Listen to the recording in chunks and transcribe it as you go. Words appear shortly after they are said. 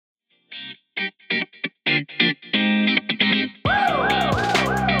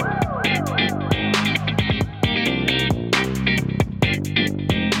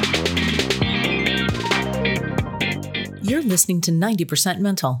listening to 90%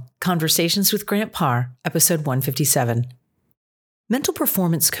 Mental, Conversations with Grant Parr, episode 157. Mental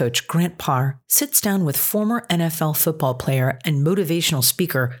performance coach Grant Parr sits down with former NFL football player and motivational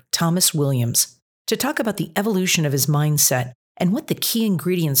speaker Thomas Williams to talk about the evolution of his mindset and what the key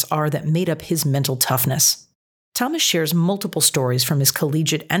ingredients are that made up his mental toughness. Thomas shares multiple stories from his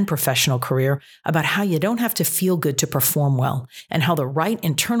collegiate and professional career about how you don't have to feel good to perform well and how the right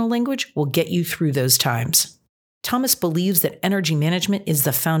internal language will get you through those times. Thomas believes that energy management is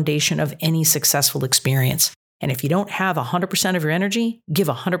the foundation of any successful experience. And if you don't have 100% of your energy, give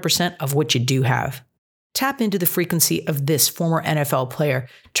 100% of what you do have. Tap into the frequency of this former NFL player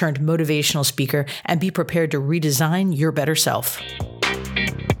turned motivational speaker and be prepared to redesign your better self.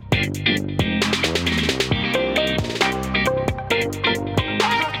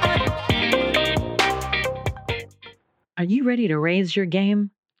 Are you ready to raise your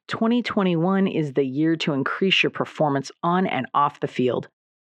game? 2021 is the year to increase your performance on and off the field.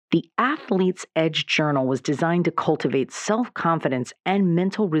 The Athlete's Edge Journal was designed to cultivate self-confidence and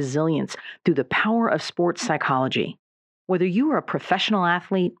mental resilience through the power of sports psychology. Whether you are a professional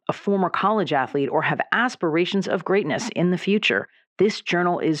athlete, a former college athlete, or have aspirations of greatness in the future, this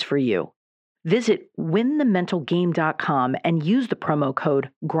journal is for you. Visit winthementalgame.com and use the promo code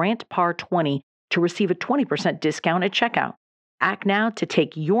GRANTPAR20 to receive a 20% discount at checkout. Act now to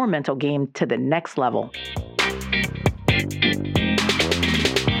take your mental game to the next level.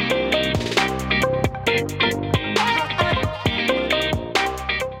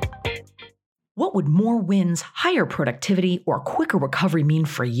 What would more wins, higher productivity, or quicker recovery mean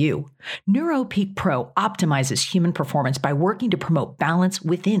for you? NeuroPeak Pro optimizes human performance by working to promote balance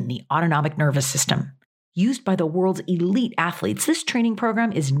within the autonomic nervous system. Used by the world's elite athletes, this training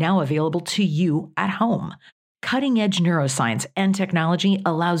program is now available to you at home. Cutting-edge neuroscience and technology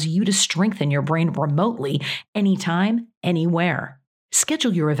allows you to strengthen your brain remotely, anytime, anywhere.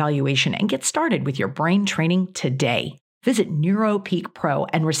 Schedule your evaluation and get started with your brain training today. Visit NeuroPeak Pro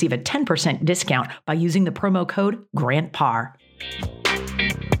and receive a 10% discount by using the promo code GRANTPAR.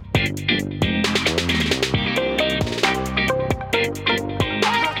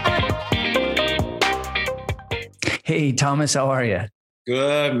 Hey, Thomas, how are you?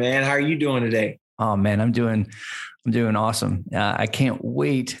 Good, man. How are you doing today? Oh man, I'm doing awesome. I can't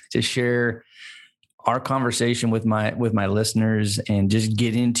wait to share our conversation with my listeners and just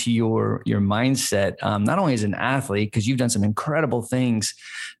get into your mindset. Not only as an athlete, because you've done some incredible things,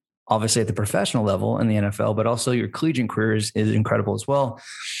 obviously at the professional level in the NFL, but also your collegiate career is incredible as well.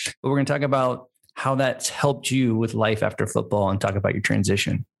 But we're going to talk about how that's helped you with life after football and talk about your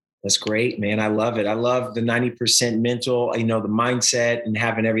transition. That's great, man. I love it. I love the 90% mental, the mindset and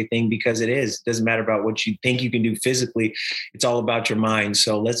having everything, because it doesn't matter about what you think you can do physically. It's all about your mind.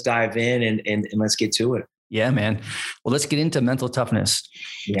 So let's dive in and let's get to it. Yeah, man. Well, let's get into mental toughness.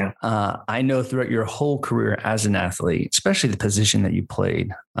 Yeah. I know throughout your whole career as an athlete, especially the position that you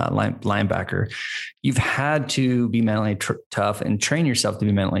played, linebacker, you've had to be mentally tough and train yourself to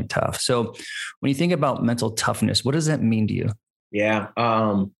be mentally tough. So when you think about mental toughness, what does that mean to you? Yeah.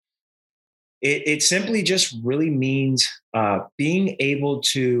 It simply just really means being able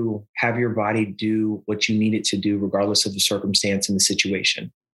to have your body do what you need it to do, regardless of the circumstance and the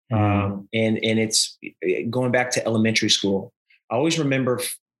situation. And it's going back to elementary school. I always remember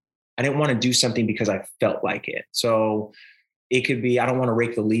I didn't want to do something because I felt like it. So it could be, I don't want to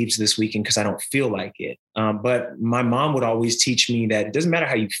rake the leaves this weekend because I don't feel like it. But my mom would always teach me that it doesn't matter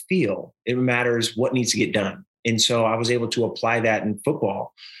how you feel. It matters what needs to get done. And so I was able to apply that in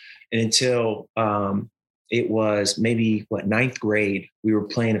football. And until it was maybe ninth grade, we were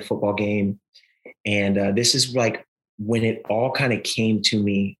playing a football game. And this is like when it all kind of came to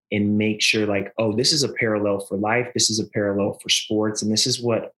me and make sure this is a parallel for life. This is a parallel for sports. And this is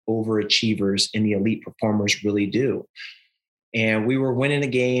what overachievers and the elite performers really do. And we were winning a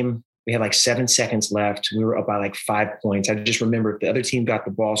game. We had 7 seconds left. We were up by 5 points. I just remember if the other team got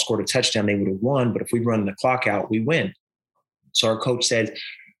the ball, scored a touchdown, they would have won. But if we run the clock out, we win. So our coach said,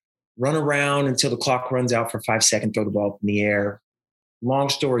 run around until the clock runs out for 5 seconds, throw the ball up in the air. Long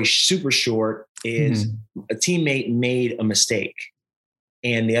story super short is a teammate made a mistake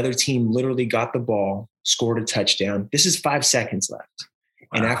and the other team literally got the ball, scored a touchdown. This is 5 seconds left. Wow.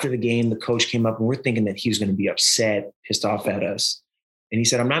 And after the game, the coach came up and we're thinking that he was going to be upset, pissed off at us. And he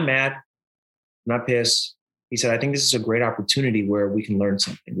said, I'm not mad. I'm not pissed. He said, I think this is a great opportunity where we can learn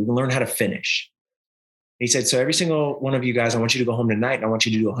something. We can learn how to finish. He said, so every single one of you guys, I want you to go home tonight and I want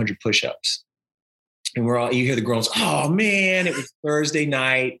you to do 100 push-ups. And you hear the groans, oh man, it was Thursday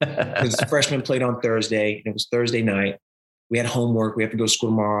night because freshmen played on Thursday. And it was Thursday night. We had homework. We have to go to school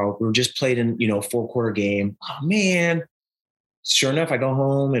tomorrow. We were just played in, 4-quarter game. Oh man. sure enough, I go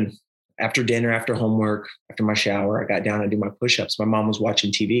home, and after dinner, after homework, after my shower, I got down and do my push-ups. My mom was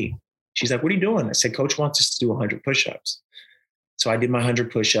watching TV. She's like, "What are you doing?" I said, "Coach wants us to do 100 push-ups." So I did my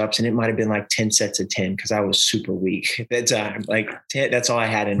 100 push-ups, and it might've been like 10 sets of 10 because I was super weak at that time. Like 10, that's all I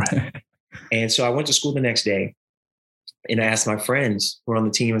had in me. And so I went to school the next day, and I asked my friends who were on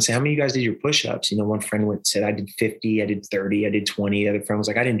the team, and said, "How many of you guys did your push-ups?" One friend said, "I did 50, I did 30, I did 20. The other friend was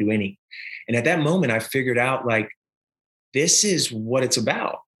like, "I didn't do any." And at that moment, I figured out, like, this is what it's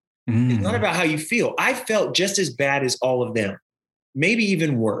about. It's not about how you feel. I felt just as bad as all of them, maybe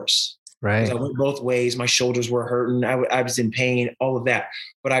even worse. Right. Because I went both ways. My shoulders were hurting. I was in pain, all of that.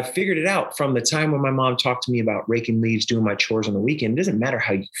 But I figured it out from the time when my mom talked to me about raking leaves, doing my chores on the weekend. It doesn't matter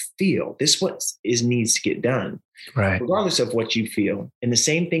how you feel. This is what needs to get done, right? Regardless of what you feel. And the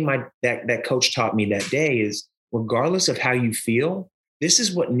same thing that coach taught me that day is, regardless of how you feel, this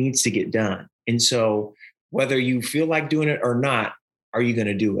is what needs to get done. And so whether you feel like doing it or not, are you going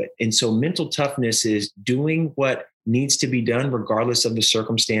to do it? And so mental toughness is doing what needs to be done regardless of the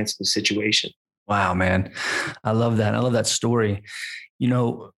circumstance of the situation. Wow, man. I love that. I love that story.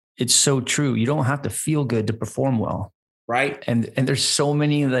 It's so true. You don't have to feel good to perform well. Right. And there's so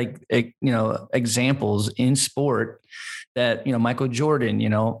many examples in sport that, Michael Jordan,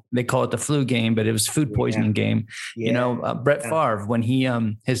 they call it the flu game, but it was food poisoning game. Yeah. Brett Favre, when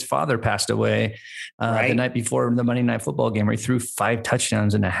his father passed away the night before the Monday Night Football game, where he threw 5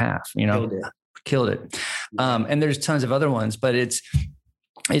 touchdowns and a half, killed it. And there's tons of other ones, but it's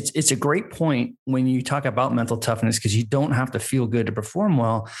a great point when you talk about mental toughness, because you don't have to feel good to perform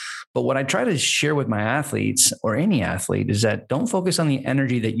well. But what I try to share with my athletes, or any athlete, is that don't focus on the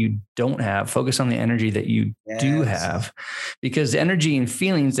energy that you don't have. Focus on the energy that you do have, because the energy and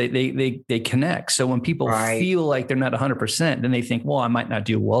feelings, they connect. So when people feel like they're not 100%, then they think, well, I might not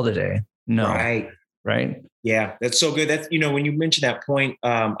do well today. No. Right. Yeah, that's so good. That's, when you mentioned that point,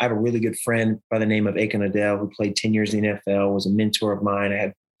 I have a really good friend by the name of Aiken Adele, who played 10 years in the NFL, was a mentor of mine. I had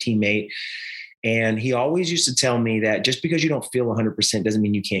a teammate, and he always used to tell me that just because you don't feel 100% doesn't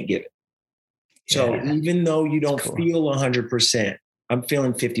mean you can't give it. So even though you don't feel 100%, I'm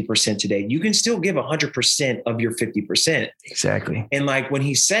feeling 50% today, you can still give 100% of your 50%. Exactly. And like when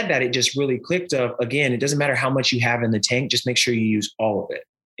he said that, it just really clicked up. Again, it doesn't matter how much you have in the tank, just make sure you use all of it.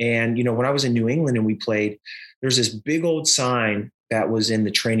 And, when I was in New England and we played, there's this big old sign that was in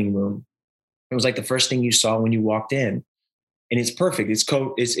the training room. It was like the first thing you saw when you walked in, and it's perfect.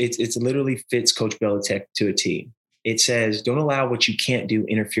 It's literally fits Coach Belichick to a T. It says, "Don't allow what you can't do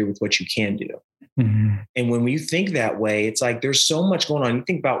interfere with what you can do." Mm-hmm. And when you think that way, it's like, there's so much going on. You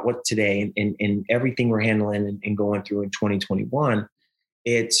think about what today and everything we're handling and going through in 2021,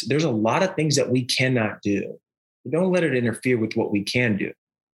 there's a lot of things that we cannot do. But don't let it interfere with what we can do.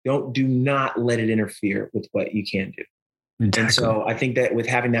 Do not let it interfere with what you can do. Exactly. And so I think that with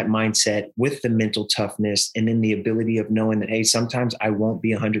having that mindset, with the mental toughness, and then the ability of knowing that, hey, sometimes I won't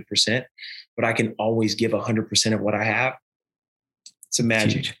be 100%, but I can always give 100% of what I have. It's a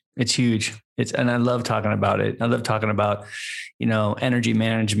magic. It's huge. And I love talking about it. I love talking about, energy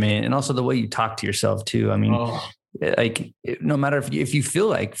management, and also the way you talk to yourself too. I mean, like, no matter if you feel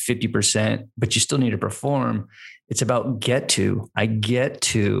like 50%, but you still need to perform, it's about I get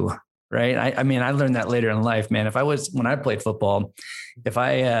to, right. I mean, I learned that later in life, man. When I played football, if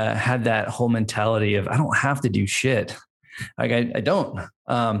I had that whole mentality of, I don't have to do shit. Like I don't,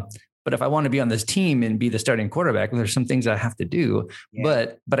 but if I want to be on this team and be the starting quarterback, there's some things I have to do,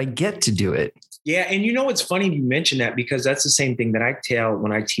 but I get to do it. Yeah. And it's funny you mentioned that, because that's the same thing that I tell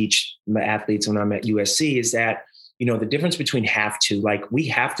when I teach my athletes when I'm at USC, is that, the difference between we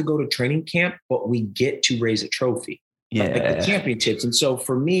have to go to training camp, but we get to raise a trophy. Like the championships. And so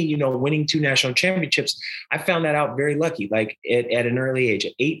for me, winning 2 national championships, I found that out very lucky. Like at an early age,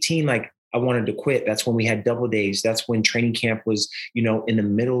 at 18, like I wanted to quit. That's when we had double days. That's when training camp was, in the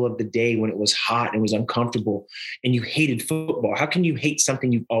middle of the day when it was hot and it was uncomfortable and you hated football. How can you hate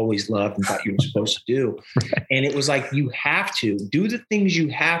something you've always loved and thought you were supposed to do? Right. And it was like, you have to do the things you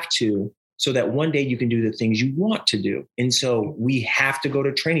have to, so that one day you can do the things you want to do. And so we have to go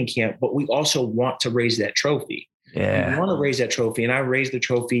to training camp, but we also want to raise that trophy. Yeah. We want to raise that trophy. And I raised the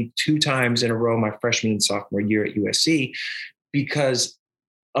trophy 2 times in a row, my freshman and sophomore year at USC, because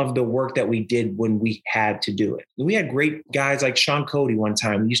of the work that we did when we had to do it. We had great guys like Sean Cody one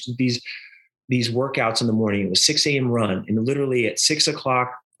time. We used to do these workouts in the morning. It was 6 a.m. run. And literally at 6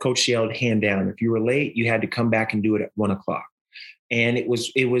 o'clock, coach yelled, hand down. If you were late, you had to come back and do it at 1 o'clock. And it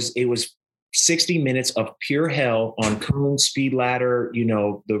was 60 minutes of pure hell on cone, speed ladder,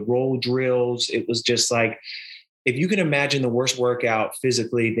 the roll drills. It was just like, if you can imagine the worst workout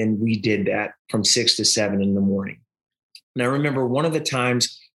physically, then we did that from 6 to 7 in the morning. And I remember one of the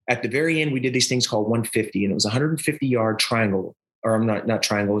times at the very end, we did these things called 150, and it was a 150-yard triangle, or I'm not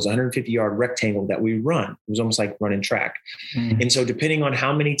triangle, it was a 150-yard rectangle that we run. It was almost like running track. Mm-hmm. And so depending on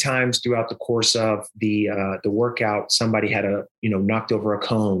how many times throughout the course of the workout, somebody had knocked over a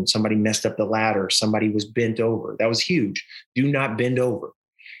cone, somebody messed up the ladder, somebody was bent over. That was huge. Do not bend over,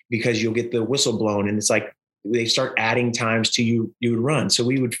 because you'll get the whistle blown. And it's like, they start adding times to you would run. So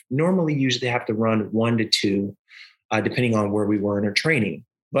we would normally usually have to run 1 to 2, depending on where we were in our training.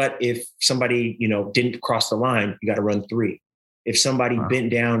 But if somebody, didn't cross the line, you got to run 3. If somebody bent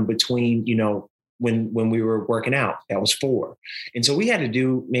down between, when we were working out, that was 4. And so we had to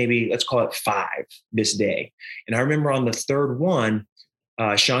do maybe, let's call it 5 this day. And I remember on the third one,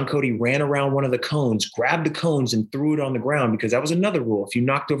 Sean Cody ran around one of the cones, grabbed the cones and threw it on the ground, because that was another rule. If you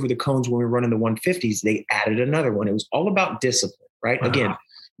knocked over the cones when we were running the 150s, they added another one. It was all about discipline, right? Wow. Again,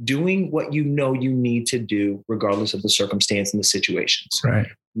 doing what you need to do regardless of the circumstance and the situations. Right.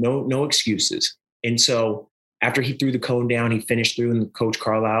 No excuses. And so after he threw the cone down, he finished through, and Coach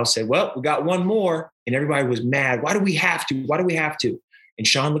Carlisle said, well, we got one more. And everybody was mad. Why do we have to? Why do we have to? And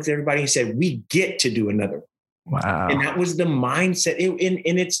Sean looked at everybody and said, we get to do another. Wow. And that was the mindset.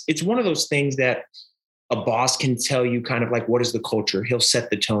 And it's one of those things that a boss can tell you kind of like, what is the culture? He'll set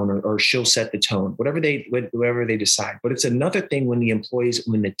the tone, or she'll set the tone, whatever they decide. But it's another thing when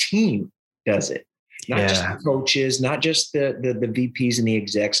the team does it, not just the coaches, not just the VPs and the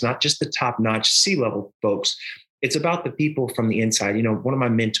execs, not just the top-notch C-level folks. It's about the people from the inside. One of my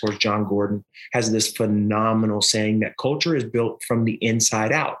mentors, John Gordon, has this phenomenal saying that culture is built from the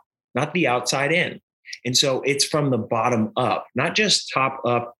inside out, not the outside in. And so it's from the bottom up, not just top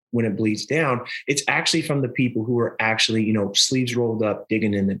up when it bleeds down. It's actually from the people who are actually, sleeves rolled up,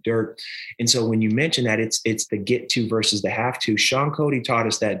 digging in the dirt. And so when you mention that, it's the get to versus the have to. Sean Cody taught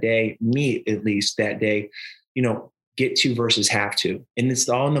us that day, me at least that day, get to versus have to. And it's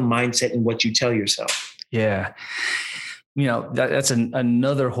all in the mindset and what you tell yourself. Yeah. That's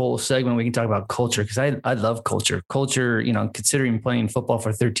another whole segment. We can talk about culture, because I love culture. Culture, considering playing football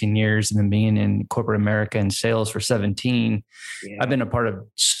for 13 years and then being in corporate America and sales for 17, I've been a part of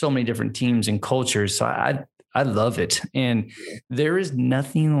so many different teams and cultures. So I love it. And there is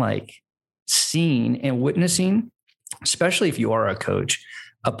nothing like seeing and witnessing, especially if you are a coach,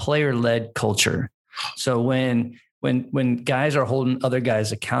 a player-led culture. So when guys are holding other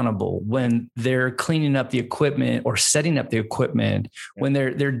guys accountable, when they're cleaning up the equipment or setting up the equipment, when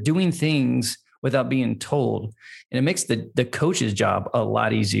they're doing things without being told, and it makes the coach's job a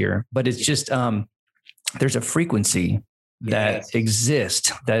lot easier. But it's just there's a frequency that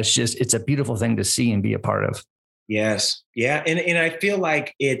exists it's a beautiful thing to see and be a part of. Yes. Yeah. And I feel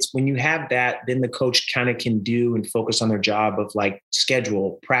like it's when you have that, then the coach kind of can do and focus on their job of like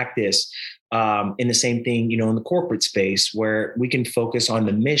schedule, practice, in the same thing, in the corporate space, where we can focus on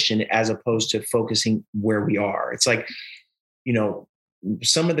the mission as opposed to focusing where we are. It's like,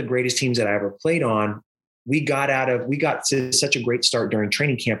 some of the greatest teams that I ever played on, we got to such a great start during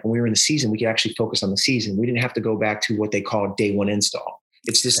training camp. When we were in the season, we could actually focus on the season. We didn't have to go back to what they call day one install.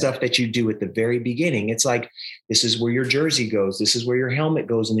 It's the stuff that you do at the very beginning. It's like, this is where your jersey goes. This is where your helmet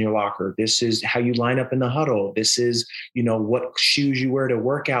goes in your locker. This is how you line up in the huddle. This is, what shoes you wear to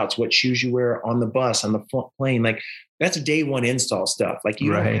workouts, what shoes you wear on the bus, on the plane. Like, that's day one install stuff. Like,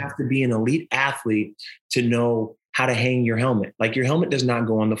 you don't have to be an elite athlete to know how to hang your helmet. Like, your helmet does not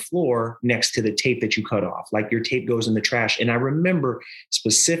go on the floor next to the tape that you cut off. Like, your tape goes in the trash. And I remember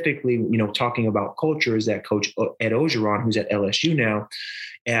specifically, talking about culture, is that Coach Ed Ogeron, who's at LSU now,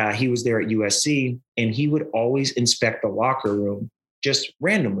 he was there at USC, and he would always inspect the locker room just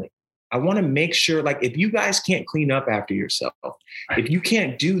randomly. I want to make sure, like, if you guys can't clean up after yourself, if you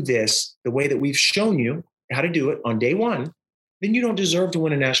can't do this the way that we've shown you how to do it on day one, then you don't deserve to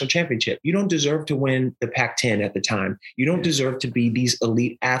win a national championship. You don't deserve to win the Pac-10 at the time. You don't deserve to be these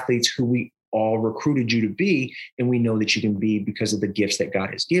elite athletes who we all recruited you to be, and we know that you can be because of the gifts that God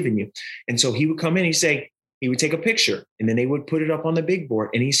has given you. And so he would come in, he would take a picture, and then they would put it up on the big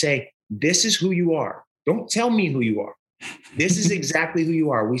board, and he'd say, this is who you are. Don't tell me who you are. This is exactly who you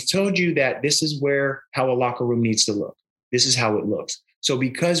are. We told you that this is how a locker room needs to look. This is how it looks. So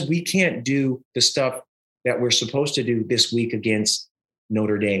because we can't do the stuff that we're supposed to do this week against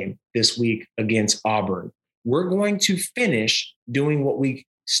Notre Dame, this week against Auburn, we're going to finish doing what we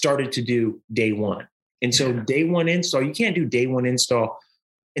started to do day one. And so day one install, you can't do day one install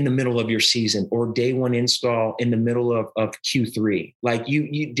in the middle of your season, or day one install in the middle of Q3. Like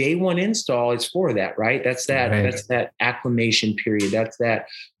you day one install is for that, right? That's that acclimation period. That's that,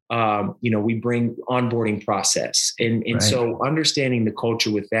 we bring onboarding process. And so understanding the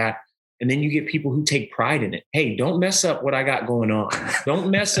culture with that, And then you get people who take pride in it. Hey, don't mess up what I got going on. Don't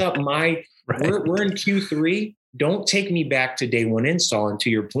mess up my, right. we're in Q3. Don't take me back to day one install. And to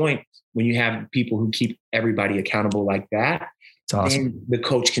your point, when you have people who keep everybody accountable like that, it's awesome. Then the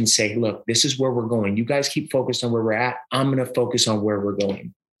coach can say, look, this is where we're going. You guys keep focused on where we're at. I'm going to focus on where we're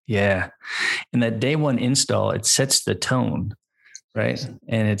going. Yeah. And that day one install, it sets the tone, right?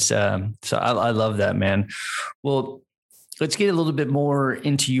 And it's, so I love that, man. Well, let's get a little bit more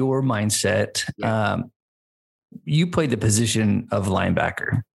into your mindset. Yeah. You played the position of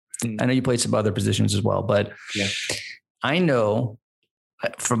linebacker. I know you played some other positions as well, but yeah. I know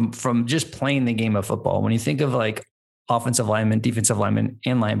from just playing the game of football, when you think of like offensive linemen, defensive linemen,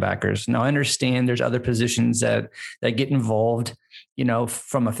 and linebackers. Now I understand there's other positions that get involved,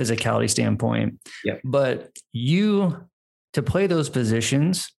 from a physicality standpoint, but to play those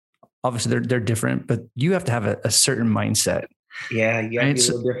positions, obviously they're different, but you have to have a certain mindset. Yeah. You got to be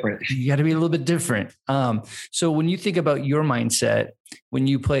a little different. You got to be a little bit different. So when you think about your mindset, when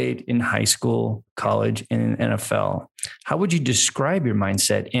you played in high school, college, and NFL, how would you describe your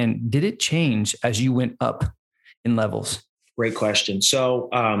mindset? And did it change as you went up in levels? Great question. So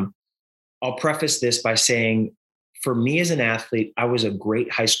I'll preface this by saying, for me as an athlete, I was a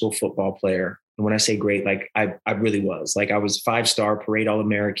great high school football player. And when I say great, like I really was. Like I was 5-star parade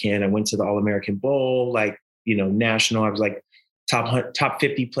All-American. I went to the All-American Bowl, national. I was like top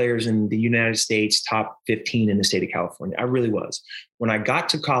 50 players in the United States, top 15 in the state of California. I really was. When I got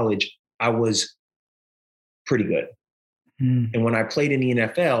to college, I was pretty good. And when I played in the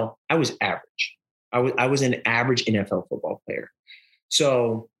NFL, I was average. I was an average NFL football player.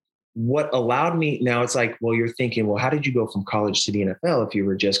 So what allowed me, now it's like, well, you're thinking, well, how did you go from college to the NFL if you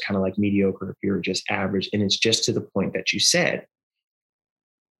were just kind of like mediocre, if you were just average? And it's just to the point that you said.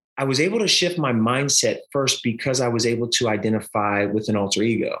 I was able to shift my mindset first because I was able to identify with an alter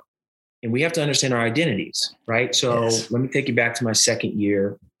ego. And we have to understand our identities, right? So Let me take you back to my second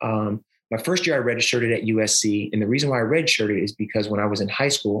year. My first year I redshirted at USC. And the reason why I redshirted is because when I was in high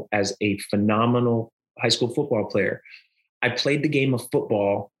school as a phenomenal high school football player, I played the game of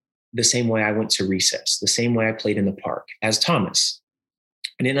football the same way I went to recess, the same way I played in the park as Thomas.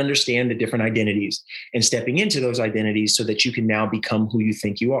 I didn't understand the different identities and stepping into those identities so that you can now become who you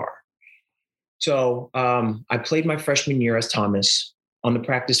think you are. So I played my freshman year as Thomas on the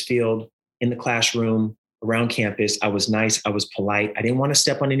practice field, in the classroom, around campus. I was nice. I was polite. I didn't want to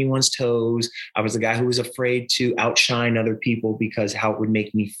step on anyone's toes. I was the guy who was afraid to outshine other people because how it would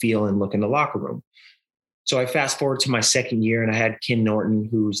make me feel and look in the locker room. So I fast forward to my second year and I had Ken Norton,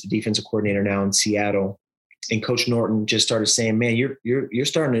 who's the defensive coordinator now in Seattle. And Coach Norton just started saying, man, you're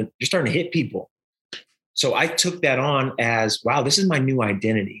starting to hit people. So I took that on as, wow, this is my new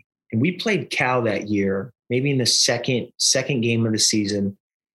identity. And we played Cal that year, maybe in the second game of the season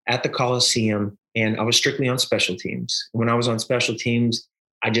at the Coliseum. And I was strictly on special teams. When I was on special teams,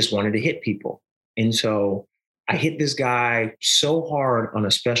 I just wanted to hit people. And so I hit this guy so hard on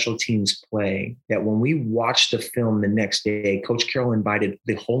a special teams play that when we watched the film the next day, Coach Carroll invited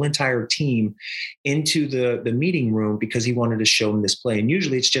the whole entire team into the meeting room because he wanted to show them this play. And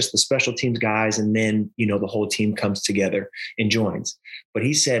usually it's just the special teams guys. And then, the whole team comes together and joins. But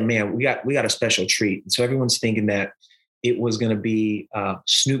he said, man, we got a special treat. And so everyone's thinking that it was going to be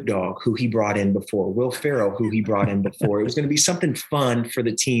Snoop Dogg, who he brought in before, Will Ferrell, who he brought in before. It was going to be something fun for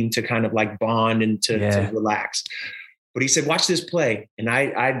the team to kind of like bond and to relax. But he said, watch this play. And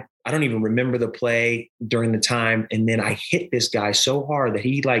I don't even remember the play during the time. And then I hit this guy so hard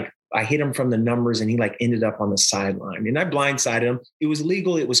that I hit him from the numbers and he ended up on the sideline. And I blindsided him. It was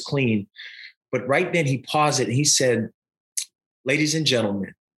legal. It was clean. But right then he paused it and he said, ladies and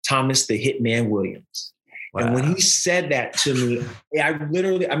gentlemen, Thomas the Hitman Williams. Wow. And when he said that to me, I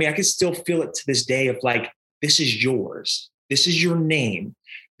can still feel it to this day of like, this is yours. This is your name.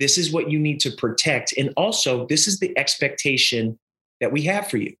 This is what you need to protect. And also, this is the expectation that we have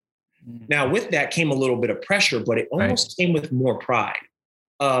for you. Mm-hmm. Now, with that came a little bit of pressure, but it almost came with more pride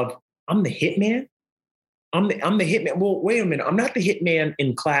of, I'm the hitman. I'm the hitman. Well, wait a minute. I'm not the hitman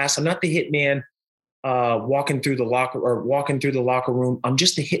in class. I'm not the hitman walking through the locker room. I'm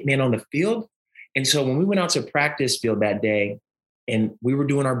just the hitman on the field. And so when we went out to practice field that day and we were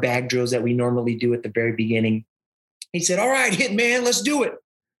doing our bag drills that we normally do at the very beginning, he said, all right, hitman, let's do it.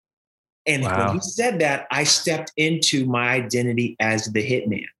 And when he said that, I stepped into my identity as the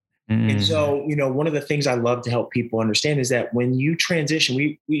hitman. And so, one of the things I love to help people understand is that when you transition,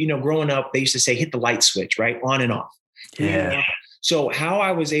 we growing up, they used to say, hit the light switch, right? On and off. Yeah. So how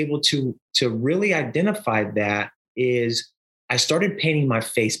I was able to really identify that is I started painting my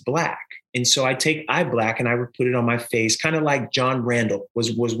face black. And so I take eye black and I would put it on my face, kind of like John Randall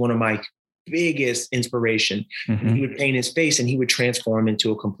was one of my biggest inspiration. And he would paint his face and he would transform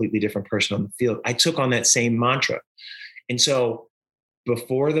into a completely different person on the field. I took on that same mantra. And so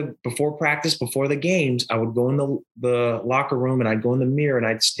before practice, before the games, I would go in the locker room and I'd go in the mirror and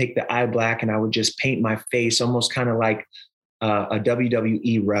I'd just take the eye black and I would just paint my face almost kind of like a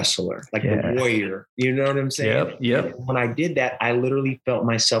WWE wrestler, like the Warrior. You know what I'm saying? Yep. When I did that, I literally felt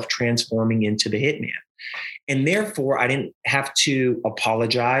myself transforming into the Hitman. And therefore, I didn't have to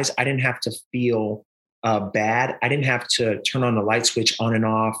apologize. I didn't have to feel bad. I didn't have to turn on the light switch on and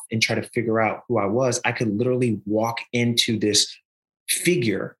off and try to figure out who I was. I could literally walk into this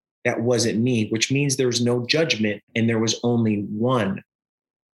figure that wasn't me, which means there was no judgment and there was only one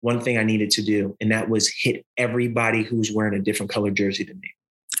thing I needed to do. And that was hit everybody who's wearing a different colored jersey than me.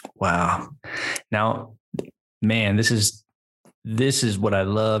 Wow. Now, man, this is what I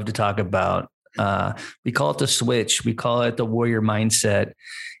love to talk about. We call it the switch. We call it the warrior mindset.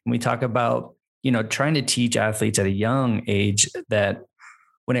 And we talk about, trying to teach athletes at a young age that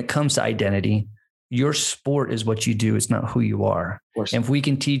when it comes to identity, your sport is what you do. It's not who you are. And if we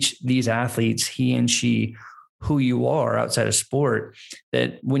can teach these athletes, he and she, who you are outside of sport,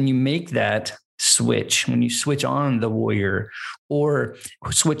 that when you make that switch, when you switch on the warrior or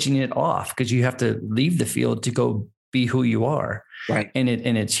switching it off, because you have to leave the field to go be who you are. Right. And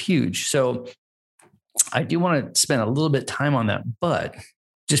it's huge. So I do want to spend a little bit of time on that, but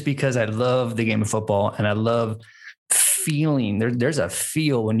just because I love the game of football and I love feeling, there's a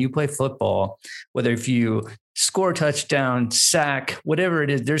feel when you play football, whether if you score a touchdown, sack, whatever it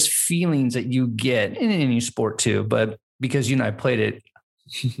is, there's feelings that you get in any sport too. But because I played it,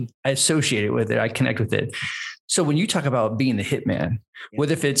 I associate it with it. I connect with it. So when you talk about being the hitman,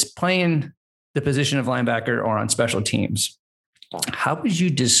 whether if it's playing the position of linebacker or on special teams, how would you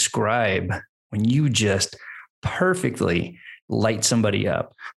describe when you just perfectly light somebody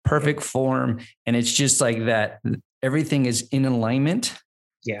up, perfect form, and it's just like that, everything is in alignment,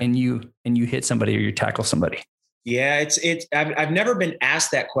 and you hit somebody or you tackle somebody? Yeah, I've never been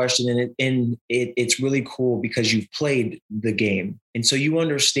asked that question, and it's really cool because you've played the game, and so you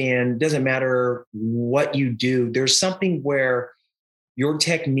understand. Doesn't matter what you do, there's something where your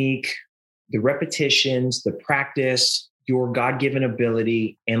technique, the repetitions, the practice, your God-given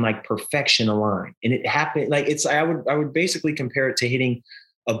ability and like perfection align. And it happened like I would basically compare it to hitting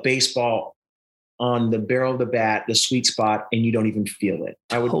a baseball on the barrel of the bat, the sweet spot, and you don't even feel it.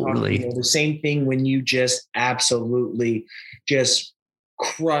 I would totally the same thing when you just absolutely just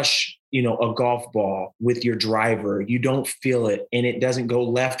crush, a golf ball with your driver. You don't feel it and it doesn't go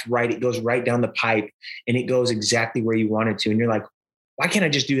left, right. It goes right down the pipe and it goes exactly where you want it to. And you're like, why can't I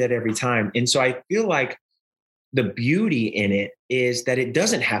just do that every time? And so I feel like the beauty in it is that it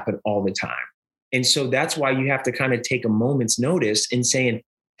doesn't happen all the time. And so that's why you have to kind of take a moment's notice in saying,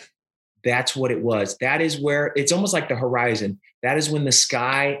 that's what it was. That is where it's almost like the horizon. That is when the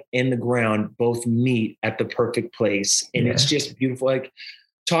sky and the ground both meet at the perfect place. And it's just beautiful. Like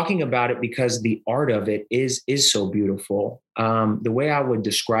talking about it because the art of it is so beautiful. The way I would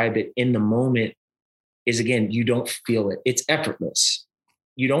describe it in the moment is, again, you don't feel it. It's effortless.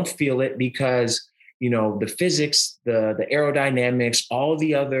 You don't feel it because the physics, the aerodynamics, all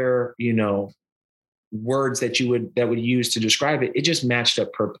the other, words that would use to describe it, it just matched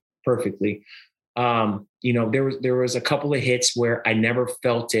up perfectly. There was a couple of hits where I never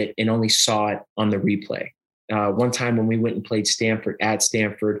felt it and only saw it on the replay. One time when we went and played at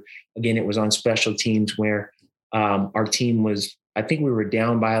Stanford, again, it was on special teams where our team was, I think we were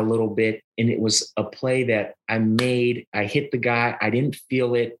down by a little bit, and it was a play that I made. I hit the guy. I didn't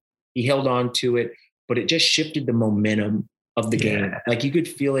feel it. He held on to it, but it just shifted the momentum of the game. Like you could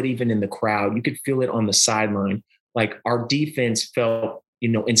feel it even in the crowd. You could feel it on the sideline. Like our defense felt,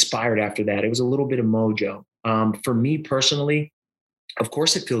 inspired after that. It was a little bit of mojo. For me personally, of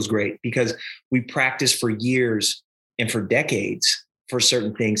course it feels great because we practiced for years and for decades for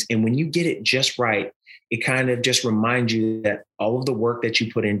certain things. And when you get it just right, it kind of just reminds you that all of the work that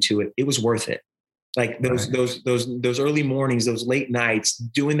you put into it, it was worth it. Like those early mornings, those late nights,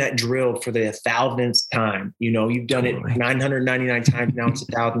 doing that drill for the 1,000th time, you've done it 999 times, now it's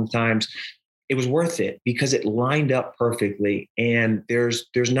 1,000 times. It was worth it because it lined up perfectly. And there's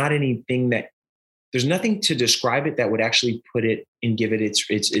nothing to describe it that would actually put it and give it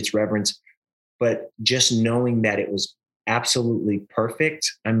its reverence. But just knowing that it was absolutely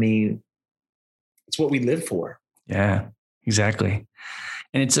perfect. I mean, it's what we live for. Yeah, exactly.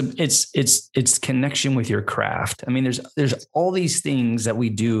 And it's connection with your craft. I mean, there's all these things that we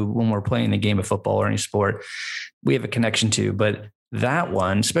do when we're playing the game of football or any sport we have a connection to, but that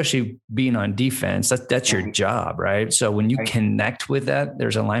one, especially being on defense, that's your job, right? So when you connect with that,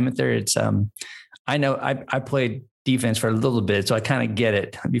 there's alignment there. It's, I know I played defense for a little bit, so I kind of get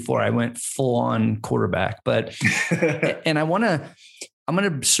it before I went full on quarterback, but, and I'm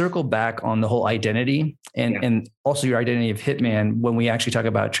going to circle back on the whole identity and also your identity of hitman when we actually talk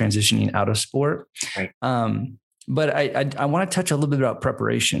about transitioning out of sport. Right. But I want to touch a little bit about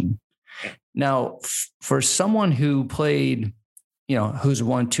preparation. Now, for someone who played, who's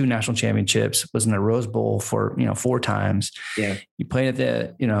won 2 national championships, was in the Rose Bowl for, 4 times. Yeah. You played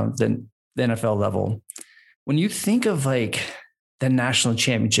at the NFL level. When you think of like the national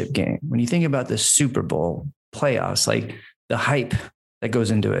championship game, when you think about the Super Bowl playoffs, like the hype that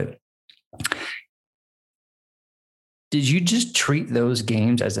goes into it, did you just treat those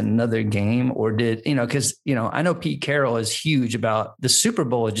games as another game, or did, because, I know Pete Carroll is huge about the Super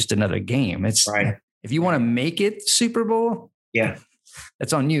Bowl is just another game. It's right. If you want to make it Super Bowl,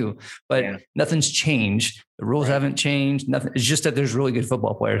 that's on you, but nothing's changed. The rules haven't changed. Nothing. It's just that there's really good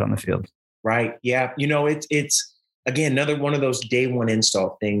football players on the field. Right. Yeah. It's again, another one of those day one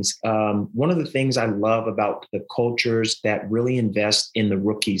install things. One of the things I love about the cultures that really invest in the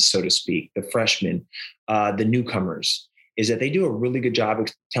rookies, so to speak, the freshmen, the newcomers, is that they do a really good job of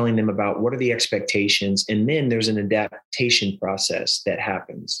telling them about what are the expectations. And then there's an adaptation process that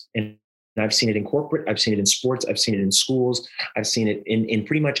happens. And I've seen it in corporate, I've seen it in sports, I've seen it in schools, I've seen it in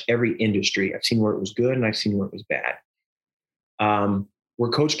pretty much every industry. I've seen where it was good and I've seen where it was bad. Where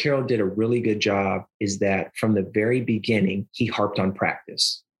Coach Carroll did a really good job is that from the very beginning, he harped on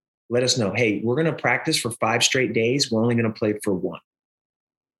practice. Let us know, hey, we're going to practice for 5 straight days. We're only going to play for 1.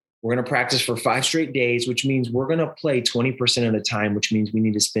 We're going to practice for 5 straight days, which means we're going to play 20% of the time, which means we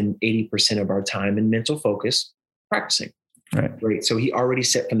need to spend 80% of our time in mental focus practicing. Right. Great. So he already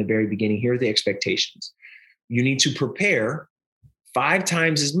set from the very beginning, here are the expectations. You need to prepare 5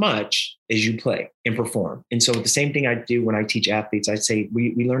 times as much as you play and perform. And so the same thing I do when I teach athletes, I say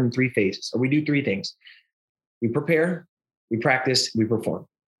we learn in 3 phases, or we do 3 things. We prepare, we practice, we perform.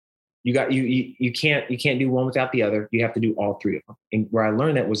 You can't do one without the other. You have to do all 3 of them. And where I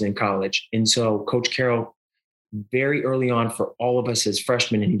learned that was in college. And so Coach Carroll, very early on for all of us as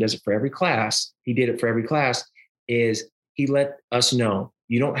freshmen, and he does it for every class, he did it for every class, is he let us know,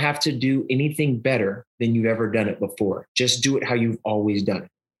 you don't have to do anything better than you've ever done it before. Just do it how you've always done it.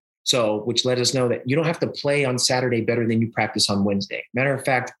 So, which let us know that you don't have to play on Saturday better than you practice on Wednesday. Matter of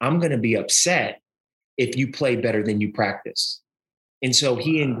fact, I'm going to be upset if you play better than you practice. And so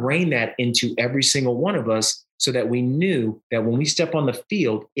he ingrained that into every single one of us so that we knew that when we step on the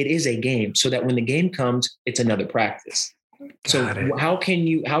field, it is a game. So that when the game comes, it's another practice. So how can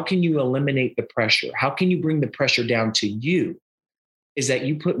you eliminate the pressure? How can you bring the pressure down to you? Is that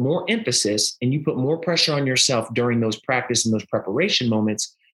you put more emphasis and you put more pressure on yourself during those practice and those preparation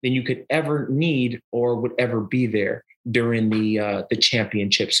moments than you could ever need or would ever be there during the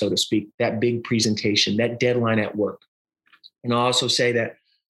championship, so to speak, that big presentation, that deadline at work. And I'll also say that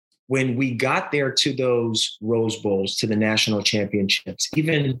when we got there to those Rose Bowls, to the national championships,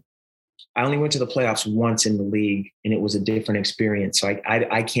 even I only went to the playoffs once in the league and it was a different experience. So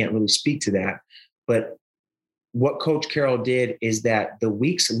I can't really speak to that. But what Coach Carroll did is that the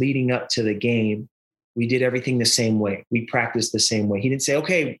weeks leading up to the game, we did everything the same way. We practiced the same way. He didn't say,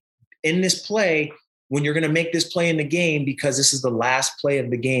 okay, in this play, when you're going to make this play in the game, because this is the last play of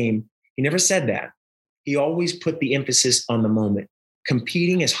the game. He never said that. He always put the emphasis on the moment,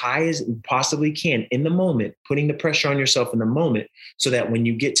 competing as high as you possibly can in the moment, putting the pressure on yourself in the moment so that when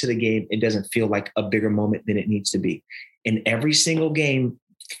you get to the game, it doesn't feel like a bigger moment than it needs to be. In every single game,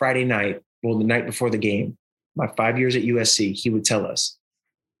 Friday night, well, the night before the game, my 5 years at USC, he would tell us,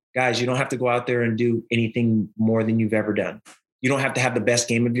 guys, you don't have to go out there and do anything more than you've ever done. You don't have to have the best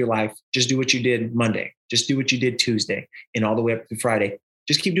game of your life. Just do what you did Monday. Just do what you did Tuesday and all the way up to Friday.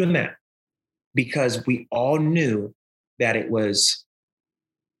 Just keep doing that. Because we all knew that it was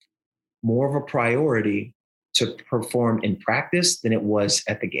more of a priority to perform in practice than it was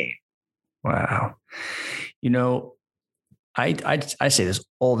at the game. Wow. I say this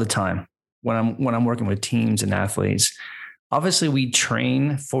all the time when I'm working with teams and athletes. Obviously we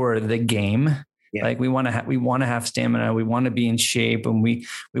train for the game. Yeah. Like we want to have stamina. We want to be in shape and we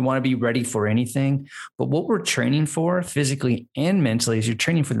want to be ready for anything. But what we're training for physically and mentally is you're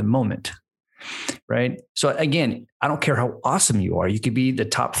training for the moment. Right. So again, I don't care how awesome you are. You could be the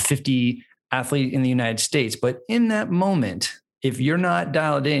top 50 athlete in the United States, but in that moment, if you're not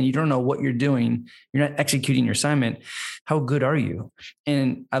dialed in, you don't know what you're doing, you're not executing your assignment, how good are you?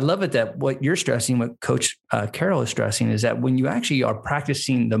 And I love it that what you're stressing, what Coach Carroll is stressing is that when you actually are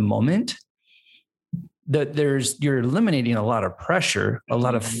practicing the moment, you're eliminating a lot of pressure, a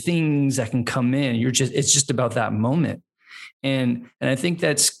lot of things that can come in. It's just about that moment. And I think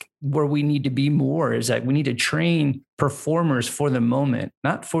that's where we need to be more, is that we need to train performers for the moment,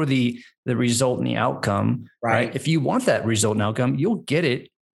 not for the result and the outcome. Right. If you want that result and outcome, you'll get it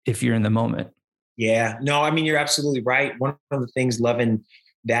if you're in the moment. Yeah, no, I mean, you're absolutely right. One of the things, loving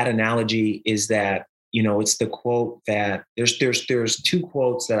that analogy, is that, it's the quote that there's two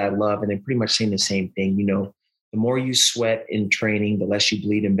quotes that I love, and they're pretty much saying the same thing. The more you sweat in training, the less you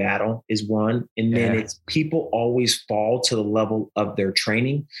bleed in battle is one. And then it's people always fall to the level of their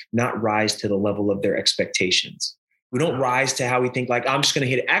training, not rise to the level of their expectations. We don't rise to how we think, like, I'm just going to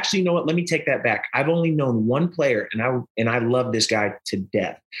hit it. Actually, you know what? Let me take that back. I've only known one player, and I love this guy to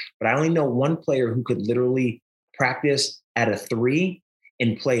death, but I only know one player who could literally practice at a 3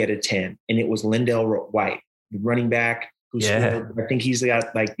 and play at a 10. And it was Lindell White, the running back who scored. I think he's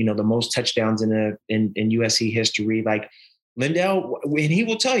got the most touchdowns in USC history. Like Lindell, and he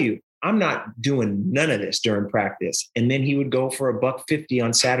will tell you, I'm not doing none of this during practice. And then he would go for $150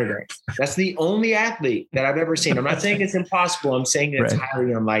 on Saturday. That's the only athlete that I've ever seen. I'm not saying it's impossible. I'm saying it's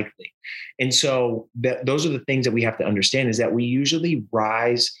highly unlikely. And so those are the things that we have to understand, is that we usually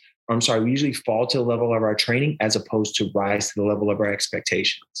fall to the level of our training as opposed to rise to the level of our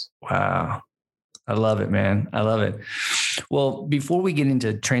expectations. Wow. I love it, man. I love it. Well, before we get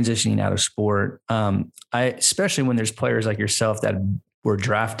into transitioning out of sport, especially when there's players like yourself that were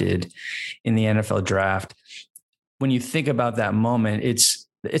drafted in the NFL draft, when you think about that moment, it's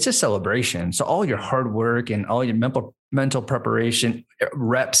a celebration. So all your hard work and all your mental preparation,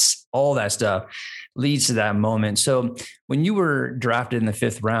 reps, all that stuff leads to that moment. So when you were drafted in the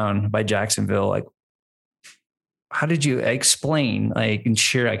 5th round by Jacksonville, like, how did you explain, and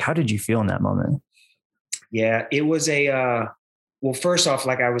share, how did you feel in that moment? Yeah, it was well, first off,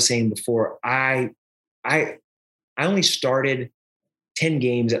 like I was saying before, I only started 10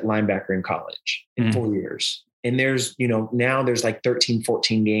 games at linebacker in college in 4 years. And there's, now there's like 13,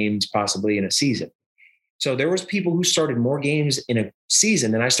 14 games possibly in a season. So there was people who started more games in a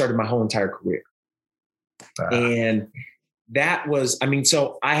season than I started my whole entire career. And that was,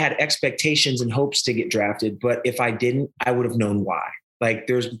 so I had expectations and hopes to get drafted, but if I didn't, I would have known why. Like,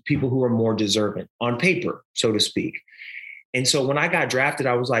 there's people who are more deserving on paper, so to speak. And so when I got drafted,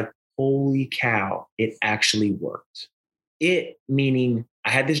 I was like, holy cow, it actually worked. Meaning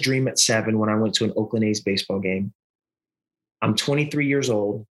I had this dream at 7 when I went to an Oakland A's baseball game. I'm 23 years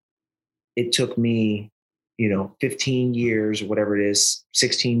old. It took me, 15 years or whatever it is,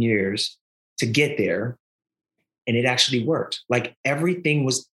 16 years to get there. And it actually worked. Like, everything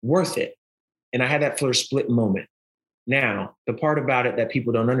was worth it. And I had that first split moment. Now, the part about it that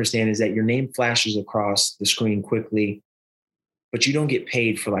people don't understand is that your name flashes across the screen quickly, but you don't get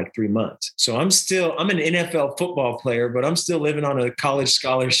paid for like 3 months. So I'm an NFL football player, but I'm still living on a college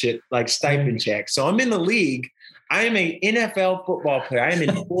scholarship, like stipend check. So I'm in the league. I am an NFL football player. I am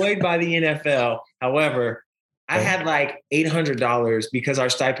employed by the NFL. However, I had like $800 because our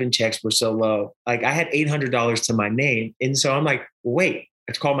stipend checks were so low. Like, I had $800 to my name. And so I'm like, wait,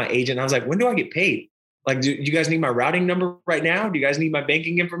 I called my agent. I was like, when do I get paid? Like, do you guys need my routing number right now? Do you guys need my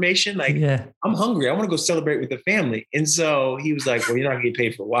banking information? Like, I'm hungry. I want to go celebrate with the family. And so he was like, well, you're not gonna get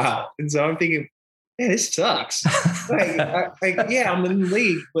paid for a while. And so I'm thinking, man, this sucks. Yeah, I'm in the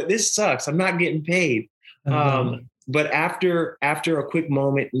league, but this sucks. I'm not getting paid. But after a quick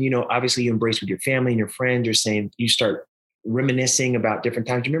moment, obviously you embrace with your family and your friends. You start reminiscing about different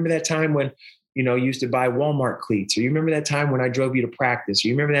times. You remember that time when, you used to buy Walmart cleats, or you remember that time when I drove you to practice, or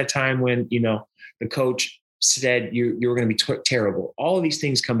you remember that time when, the coach said you were going to be terrible. All of these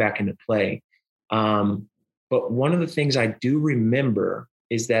things come back into play. But one of the things I do remember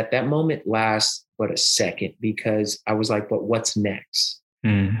is that moment lasts but a second, because I was like, but what's next?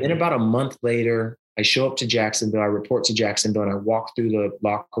 Then about a month later, I show up to Jacksonville, I report to Jacksonville, and I walk through the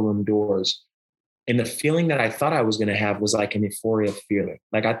locker room doors. And the feeling that I thought I was going to have was like an euphoria feeling.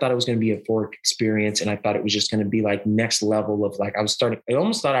 Like, I thought it was going to be a euphoric experience. And I thought it was just going to be like next level of like, I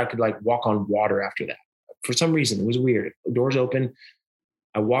almost thought I could like walk on water after that. For some reason, it was weird. Doors open.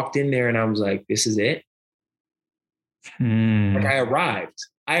 I walked in there and I was like, this is it. Like, I arrived.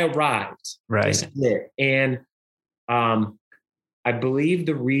 Right. This is it. And, I believe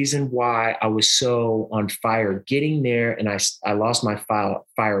the reason why I was so on fire getting there, and I lost my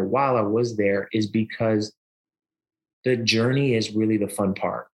fire while I was there, is because the journey is really the fun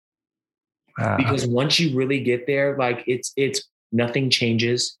part. Because once you really get there, like, it's nothing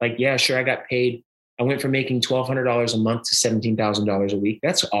changes. Like, yeah, sure, I got paid. I went from making $1,200 a month to $17,000 a week.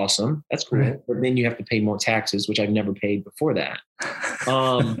 That's awesome. That's cool. Right. But then you have to pay more taxes, which I've never paid before that.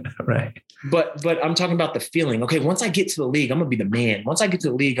 Right. But I'm talking about the feeling. Okay, once I get to the league, I'm gonna be the man. Once I get to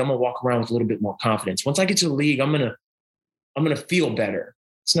the league, I'm gonna walk around with a little bit more confidence. Once I get to the league, I'm gonna feel better.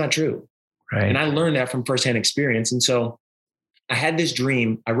 It's not true. Right. And I learned that from firsthand experience. And so I had this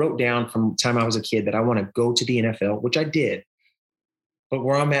dream. I wrote down from the time I was a kid that I want to go to the NFL, which I did. But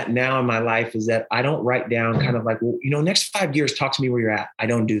where I'm at now in my life is that I don't write down kind of like, well, next 5 years, talk to me where you're at. I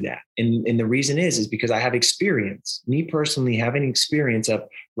don't do that. And the reason is because I have experience, me personally having experience of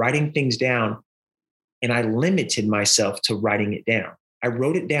writing things down, and I limited myself to writing it down. I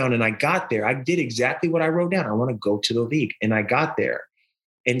wrote it down and I got there. I did exactly what I wrote down. I want to go to the league, and I got there.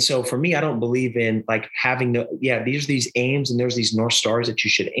 And so for me, I don't believe in like having there's these aims and there's these North Stars that you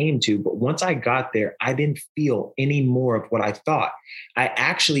should aim to. But once I got there, I didn't feel any more of what I thought. I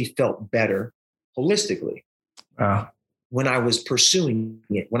actually felt better holistically. Wow. When I was pursuing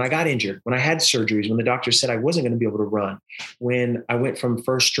it, when I got injured, when I had surgeries, when the doctor said I wasn't going to be able to run, when I went from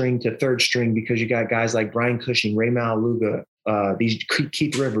first string to third string, because you got guys like Brian Cushing, Ray Maualuga, these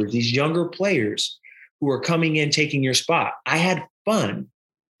Keith Rivers, these younger players who are coming in, taking your spot. I had fun.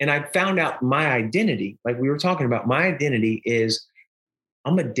 And I found out my identity, like we were talking about, my identity is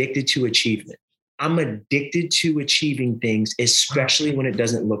I'm addicted to achievement. I'm addicted to achieving things, especially when it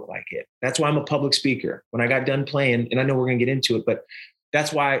doesn't look like it. That's why I'm a public speaker. When I got done playing, and I know we're going to get into it, but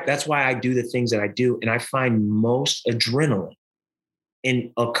that's why I do the things that I do. And I find most adrenaline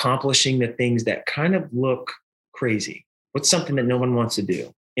in accomplishing the things that kind of look crazy. What's something that no one wants to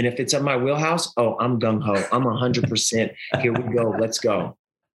do? And if it's up my wheelhouse, oh, I'm gung-ho. I'm 100%. Here we go. Let's go.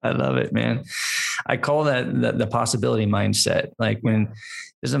 I love it, man. I call that the possibility mindset. Like when it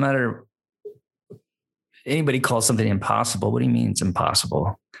doesn't matter, anybody calls something impossible. What do you mean it's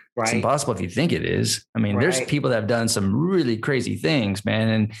impossible? Right. It's impossible if you think it is. I mean, there's people that have done some really crazy things, man,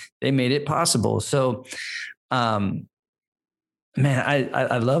 and they made it possible. So, man,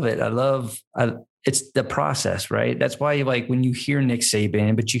 I love it. It's the process, right? That's why like when you hear Nick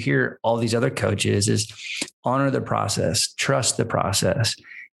Saban, but you hear all these other coaches is honor the process, trust the process.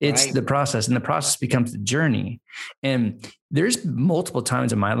 It's the process, and the process becomes the journey. And there's multiple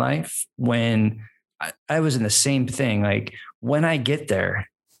times in my life when I was in the same thing. Like when I get there,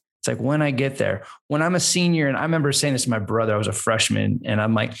 it's like when I get there, when I'm a senior, and I remember saying this to my brother, I was a freshman, and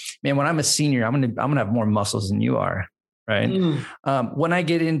I'm like, man, when I'm a senior, I'm going to have more muscles than you are. Right. When I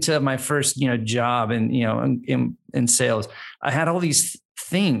get into my first, job and, in sales, I had all these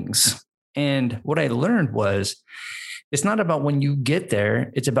things. And what I learned was it's not about when you get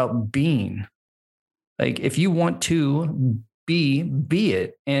there, it's about being. Like if you want to be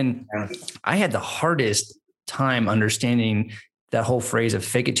it. And I had the hardest time understanding that whole phrase of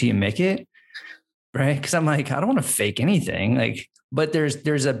fake it till you make it. Right. Because I'm like, I don't want to fake anything. Like, but there's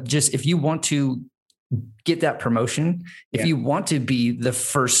if you want to get that promotion, if you want to be the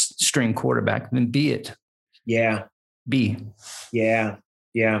first string quarterback, then be it. Yeah. Be. Yeah.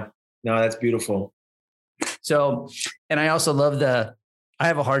 Yeah. No, that's beautiful. So, and I also love I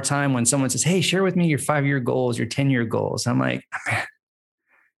have a hard time when someone says, hey, share with me your 5-year goals, your 10-year goals. I'm like, man,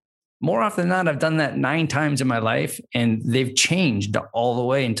 more often than not, I've done that 9 times in my life, and they've changed all the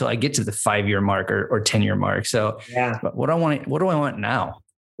way until I get to the 5-year mark or 10-year mark. So what do I want now?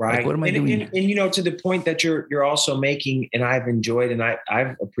 Right. Like, what am I doing? And to the point that you're also making, and I've enjoyed, and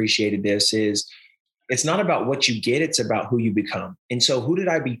I've appreciated this, is it's not about what you get, it's about who you become. And so who did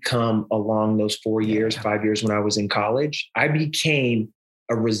I become along those 4 years, 5 years when I was in college? I became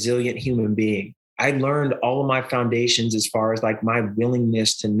a resilient human being. I learned all of my foundations as far as like my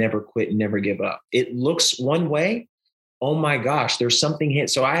willingness to never quit and never give up. It looks one way. Oh my gosh, there's something here.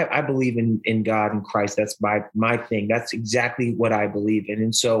 So I believe in God and Christ. That's my thing. That's exactly what I believe in.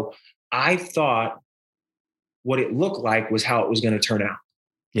 And so I thought what it looked like was how it was going to turn out.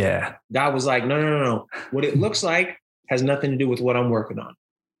 Yeah. God was like, no. What it looks like has nothing to do with what I'm working on.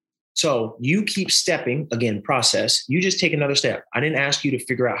 So you keep stepping, again, process. You just take another step. I didn't ask you to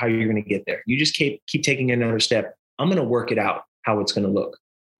figure out how you're going to get there. You just keep taking another step. I'm going to work it out, how it's going to look.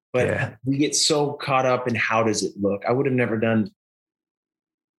 But we get so caught up in how does it look? I would have never done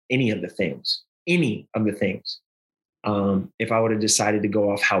any of the things, if I would have decided to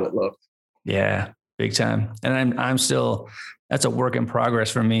go off how it looked. Yeah, big time. And I'm still, that's a work in progress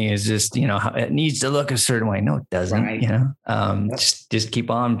for me, is just, how it needs to look a certain way. No, it doesn't, Right. Just keep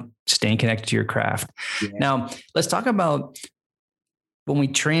on staying connected to your craft. Yeah. Now let's talk about when we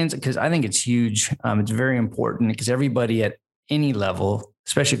because I think it's huge. It's very important because everybody at any level,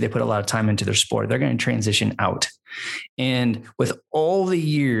 especially if they put a lot of time into their sport, they're going to transition out. And with all the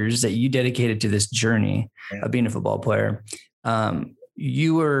years that you dedicated to this journey of being a football player,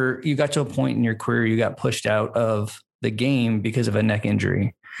 you got to a point in your career, you got pushed out of the game because of a neck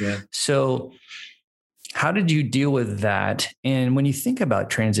injury. Yeah. So how did you deal with that? And when you think about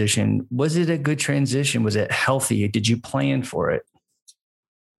transition, was it a good transition? Was it healthy? Did you plan for it?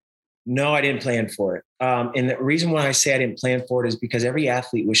 No, I didn't plan for it. And the reason why I say I didn't plan for it is because every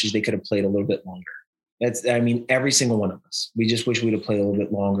athlete wishes they could have played a little bit longer. Every single one of us, we just wish we'd have played a little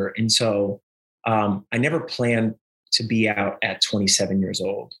bit longer. And so I never planned to be out at 27 years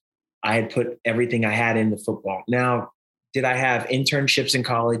old. I had put everything I had into football. Now, did I have internships in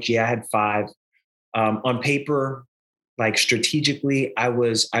college? Yeah, I had 5. On paper, like strategically, I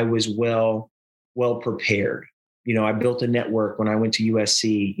was well prepared. I built a network when I went to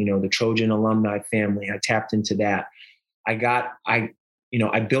USC, the Trojan alumni family. I tapped into that. I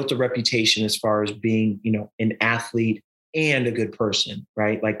built a reputation as far as being, an athlete and a good person,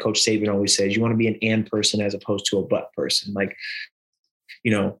 right? Like Coach Saban always says, you want to be an and person as opposed to a but person. Like,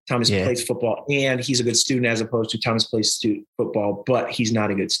 Thomas plays football and he's a good student as opposed to Thomas plays football, but he's not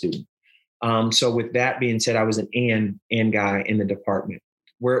a good student. So with that being said, I was an and guy in the department.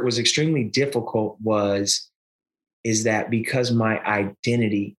 Where it was extremely difficult is that because my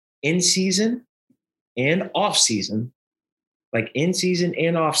identity in season and off season, like in season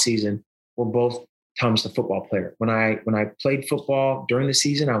and off season, were both Thomas the football player. When I played football during the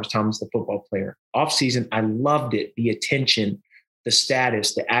season, I was Thomas the football player. Off season, I loved it, the attention, the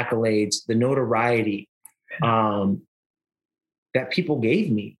status, the accolades, the notoriety that people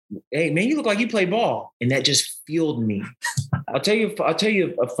gave me. Hey, man, you look like you play ball. And that just fueled me. I'll tell you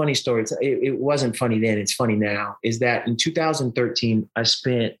a funny story. It wasn't funny then. It's funny now. Is that in 2013,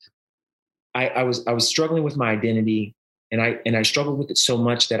 I was struggling with my identity, and I struggled with it so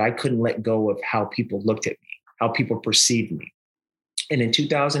much that I couldn't let go of how people looked at me, how people perceived me. And in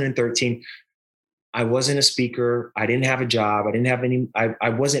 2013, I wasn't a speaker. I didn't have a job. I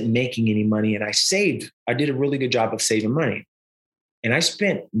wasn't making any money, and I did a really good job of saving money. And I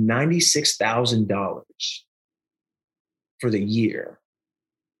spent $96,000 for the year,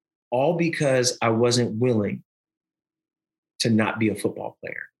 all because I wasn't willing to not be a football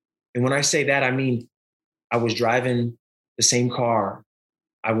player. And when I say that, I mean, I was driving the same car.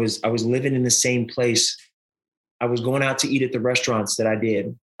 I was living in the same place. I was going out to eat at the restaurants that I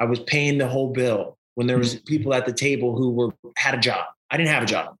did. I was paying the whole bill when there was people at the table who had a job. I didn't have a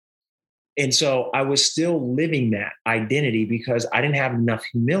job. And so I was still living that identity because I didn't have enough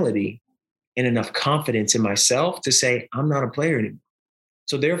humility and enough confidence in myself to say, I'm not a player anymore.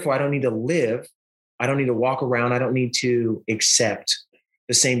 So therefore, I don't need to live. I don't need to walk around. I don't need to accept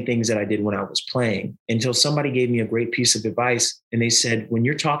the same things that I did when I was playing, until somebody gave me a great piece of advice. And they said, when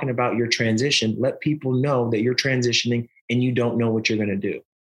you're talking about your transition, let people know that you're transitioning and you don't know what you're going to do.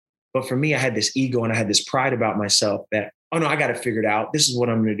 But for me, I had this ego and I had this pride about myself that, oh no, I got it figured out. This is what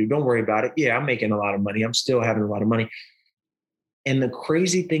I'm going to do. Don't worry about it. Yeah, I'm making a lot of money. I'm still having a lot of money. And the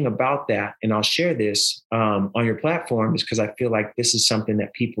crazy thing about that, and I'll share this on your platform, is because I feel like this is something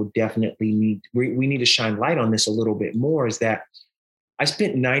that people definitely need. We need to shine light on this a little bit more, is that I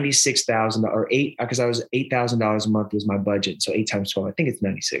spent $96,000 or because I was $8,000 a month was my budget. So 8 times 12, I think it's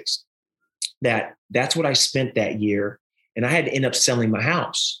 96. That's what I spent that year. And I had to end up selling my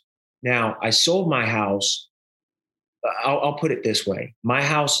house. Now I sold my house. I'll put it this way. My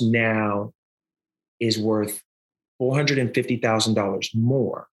house now is worth $450,000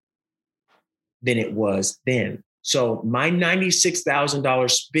 more than it was then. So my $96,000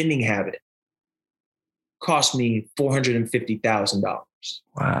 spending habit cost me $450,000.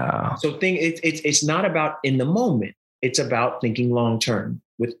 Wow. So it's not about in the moment. It's about thinking long-term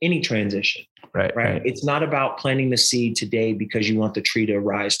with any transition. Right. It's not about planting the seed today because you want the tree to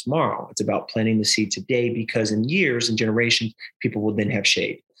rise tomorrow. It's about planting the seed today because in years and generations, people will then have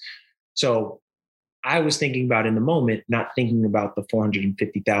shade. So I was thinking about in the moment, not thinking about the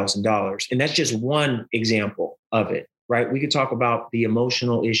 $450,000. And that's just one example of it, right? We could talk about the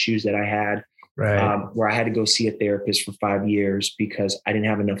emotional issues that I had, where I had to go see a therapist for 5 years because I didn't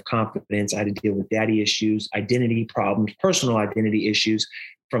have enough confidence. I had to deal with daddy issues, identity problems, personal identity issues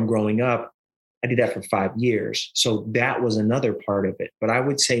from growing up. I did that for 5 years. So that was another part of it. But I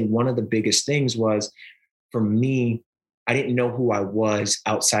would say one of the biggest things was, for me, I didn't know who I was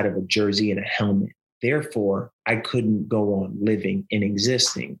outside of a jersey and a helmet. Therefore, I couldn't go on living and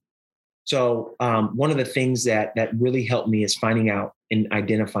existing. So one of the things that really helped me is finding out and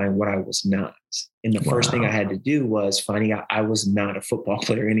identifying what I was not. And the first thing I had to do was finding out I was not a football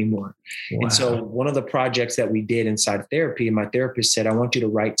player anymore. Wow. And so one of the projects that we did inside therapy, my therapist said, I want you to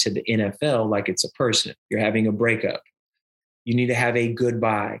write to the NFL like it's a person. You're having a breakup. You need to have a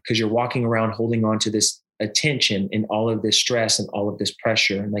goodbye because you're walking around holding on to this attention and all of this stress and all of this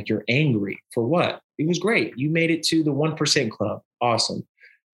pressure. And like, you're angry for what? It was great. You made it to the 1% club. Awesome.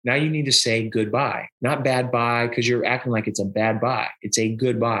 Now you need to say goodbye, not bad bye, because you're acting like it's a bad bye. It's a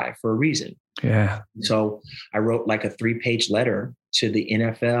goodbye for a reason. Yeah. So I wrote like a 3-page letter to the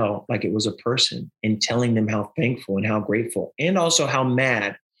NFL, like it was a person, and telling them how thankful and how grateful, and also how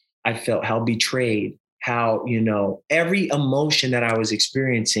mad I felt, how betrayed, how, every emotion that I was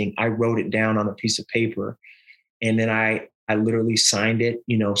experiencing, I wrote it down on a piece of paper. And then I literally signed it,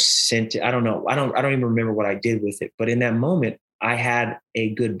 sent it. I don't know. I don't even remember what I did with it. But in that moment, I had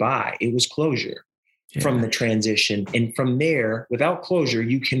a goodbye. It was closure from the transition. And from there, without closure,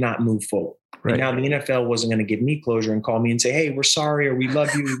 you cannot move forward. Right. And now the NFL wasn't going to give me closure and call me and say, hey, we're sorry, or we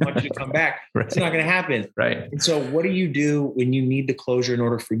love you, we want you to come back. Right. It's not going to happen. Right. And so what do you do when you need the closure in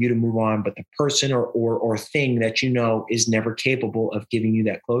order for you to move on, but the person or thing that is never capable of giving you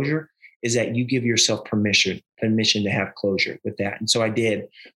that closure is that you give yourself permission to have closure with that. And so I did,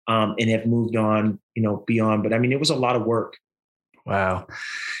 and have moved on, beyond. But I mean, it was a lot of work. Wow.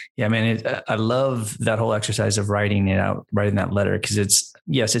 Yeah, man. I love that whole exercise of writing that letter, because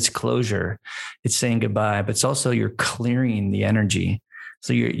it's closure. It's saying goodbye, but it's also you're clearing the energy.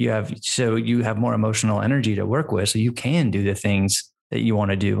 So you have more emotional energy to work with, so you can do the things that you want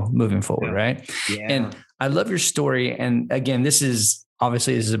to do moving forward. Right. Yeah. And I love your story. And again, this is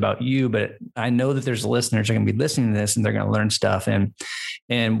about you, but I know that there's listeners that are going to be listening to this and they're going to learn stuff.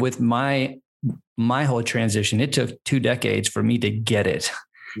 And with my whole transition, it took 2 decades for me to get it,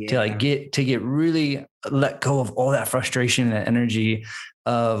 to get really let go of all that frustration and that energy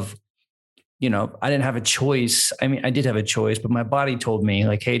of, I didn't have a choice. I mean, I did have a choice, but my body told me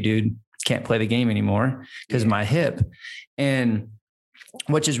like, hey dude, can't play the game anymore because of my hip. And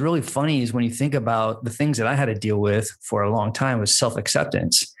which is really funny is when you think about the things that I had to deal with for a long time was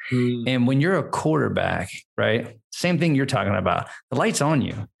self-acceptance. And when you're a quarterback, right? Same thing you're talking about, the light's on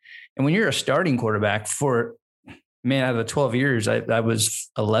you. And when you're a starting quarterback out of the 12 years, I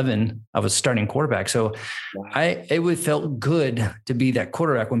was 11, I was starting quarterback. So it felt good to be that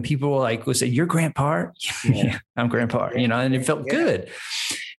quarterback when people would say, you're Grant Parr? Yeah, I'm Grant Parr, and it felt good.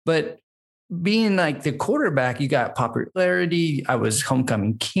 But being like the quarterback, you got popularity. I was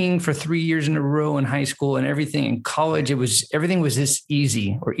homecoming king for 3 years in a row in high school, and everything in college. Everything was just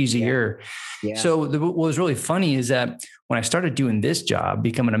easy or easier. Yeah. So what was really funny is that when I started doing this job,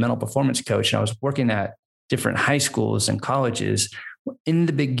 becoming a mental performance coach, and I was working at different high schools and colleges in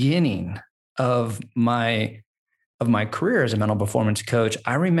the beginning of my career as a mental performance coach,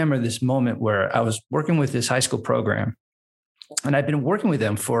 I remember this moment where I was working with this high school program. And I'd been working with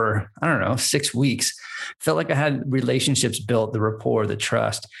them for, 6 weeks. Felt like I had relationships built, the rapport, the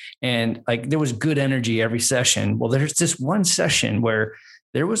trust, and like there was good energy every session. Well, there's this one session where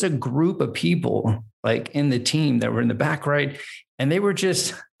there was a group of people like in the team that were in the back, right? And they were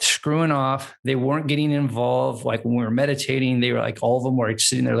just screwing off. They weren't getting involved. Like when we were meditating, they were like, all of them were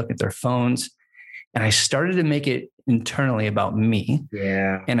sitting there looking at their phones. And I started to make it internally about me.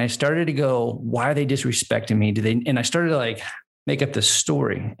 Yeah. And I started to go, why are they disrespecting me? And I started to make up the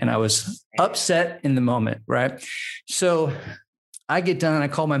story, and I was upset in the moment. Right. So I get done, I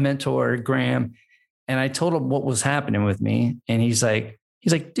call my mentor, Graham, and I told him what was happening with me. And he's like,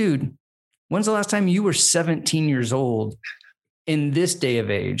 dude, when's the last time you were 17 years old in this day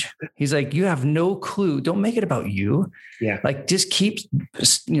of age? He's like, you have no clue. Don't make it about you. Yeah. Like just keep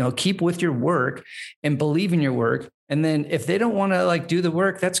with your work and believe in your work. And then if they don't want to do the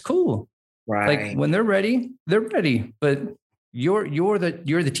work, that's cool. Right. Like when they're ready, but you're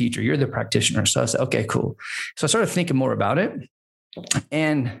the teacher, you're the practitioner. So I said, okay, cool. So I started thinking more about it.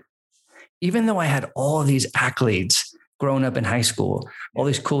 And even though I had all these accolades growing up in high school, all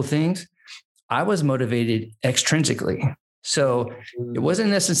these cool things, I was motivated extrinsically. So it wasn't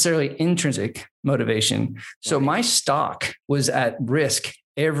necessarily intrinsic motivation. So my stock was at risk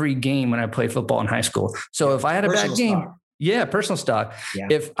every game when I played football in high school. So if I had a bad game, personal stock. Yeah.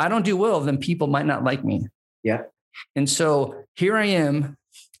 If I don't do well, then people might not like me. Yeah. And so here I am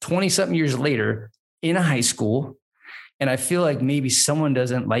 20 something years later in a high school, and I feel like maybe someone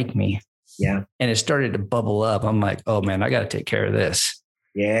doesn't like me. Yeah. And it started to bubble up. I'm like, oh man, I got to take care of this.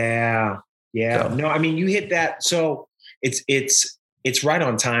 Yeah. Yeah. So, no, I mean, you hit that. So it's right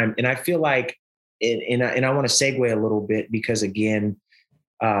on time. And I feel like, and I want to segue a little bit because again,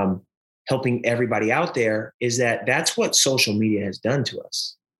 helping everybody out there is that's what social media has done to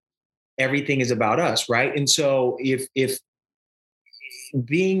us. Everything is about us. Right. And so if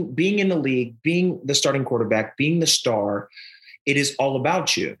being in the league, being the starting quarterback, being the star, it is all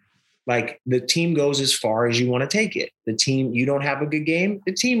about you. Like the team goes as far as you want to take it. The team, you don't have a good game,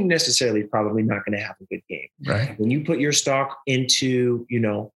 the team necessarily is probably not going to have a good game. Right. When you put your stock into,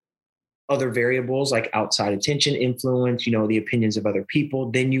 other variables like outside attention, influence, the opinions of other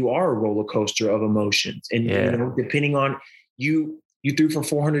people, then you are a roller coaster of emotions. And, depending on you threw for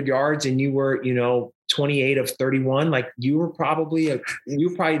 400 yards and you were, 28 of 31, like you were probably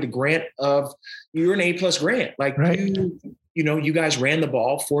the Grant you're an A+ Grant. Like right. You guys ran the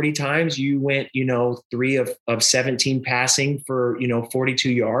ball 40 times. You went, 3 of 17 passing for, 42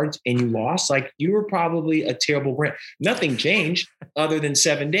 yards and you lost. Like you were probably a terrible Grant. Nothing changed other than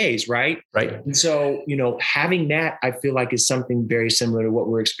 7 days. Right. Right. And so, having that, I feel like is something very similar to what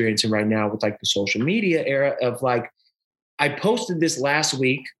we're experiencing right now with like the social media era of like, I posted this last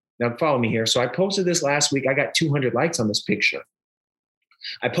week. Now follow me here. So I posted this last week. I got 200 likes on this picture.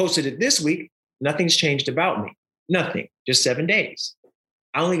 I posted it this week. Nothing's changed about me. Nothing, just 7 days.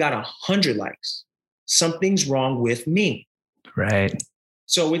 I only got 100 likes. Something's wrong with me. Right.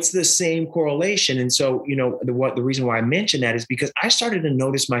 So it's the same correlation. And so, the reason why I mention that is because I started to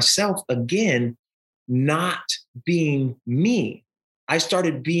notice myself again, not being me. I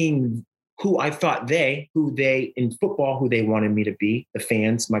started being who I thought who they in football, who they wanted me to be, the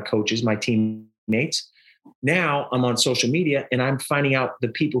fans, my coaches, my teammates. Now I'm on social media and I'm finding out the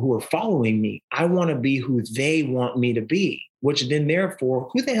people who are following me. I want to be who they want me to be, which then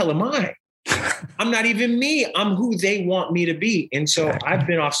therefore, who the hell am I? I'm not even me. I'm who they want me to be. And so I've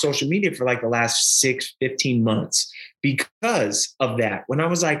been off social media for like the last 15 months because of that. When I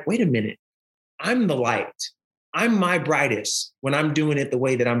was like, wait a minute, I'm the light. I'm my brightest when I'm doing it the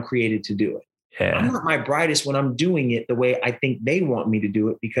way that I'm created to do it. Yeah. I'm not my brightest when I'm doing it the way I think they want me to do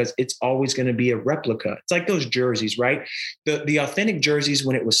it, because it's always going to be a replica. It's like those jerseys, right? The authentic jerseys,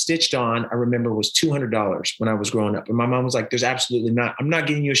 when it was stitched on, I remember was $200 when I was growing up. And my mom was like, there's absolutely not. I'm not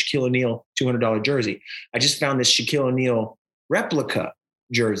getting you a Shaquille O'Neal $200 jersey. I just found this Shaquille O'Neal replica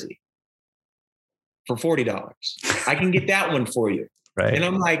jersey for $40. I can get that one for you. Right. And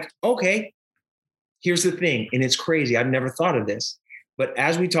I'm like, okay, here's the thing. And it's crazy. I've never thought of this. But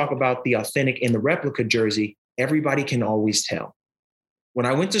as we talk about the authentic and the replica jersey, everybody can always tell. When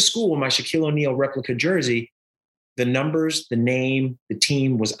I went to school with my Shaquille O'Neal replica jersey, the numbers, the name, the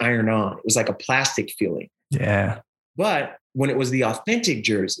team was ironed on. It was like a plastic feeling. Yeah. But when it was the authentic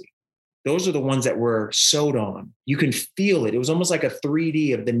jersey, those are the ones that were sewed on. You can feel it. It was almost like a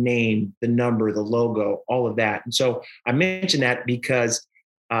 3D of the name, the number, the logo, all of that. And so I mentioned that because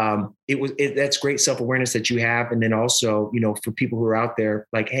that's great self-awareness that you have. And then also, for people who are out there,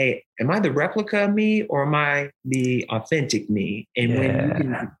 like, hey, am I the replica of me or am I the authentic me? And when you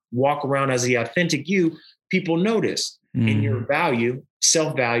can walk around as the authentic you, people notice. And your value,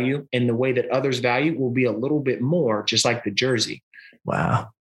 self-value, and the way that others value will be a little bit more, just like the jersey.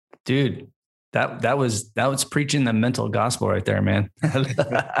 Wow. Dude, that was preaching the mental gospel right there, man.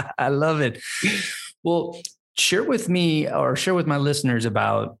 I love it. Well, share with me or share with my listeners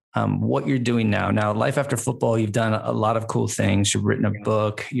about what you're doing now. Now, Life After Football, you've done a lot of cool things. You've written a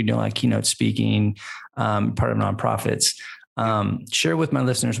book, you're doing like keynote speaking, part of nonprofits. Share with my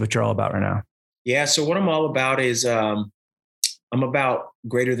listeners what you're all about right now. Yeah. So what I'm all about is I'm about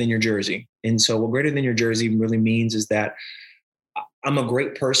greater than your jersey. And so what greater than your jersey really means is that I'm a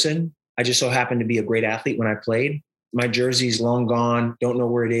great person. I just so happened to be a great athlete when I played. My jersey's long gone. Don't know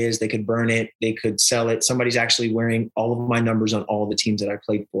where it is. They could burn it. They could sell it. Somebody's actually wearing all of my numbers on all the teams that I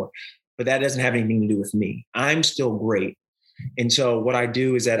played for. But that doesn't have anything to do with me. I'm still great. And so what I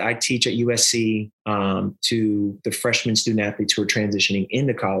do is that I teach at USC to the freshman student athletes who are transitioning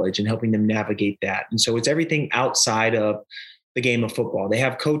into college and helping them navigate that. And so it's everything outside of the game of football. They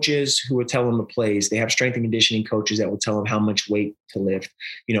have coaches who will tell them the plays. They have strength and conditioning coaches that will tell them how much weight to lift,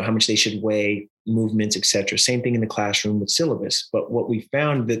 how much they should weigh, movements, et cetera. Same thing in the classroom with syllabus. But what we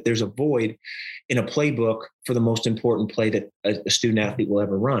found that there's a void in a playbook for the most important play that a student athlete will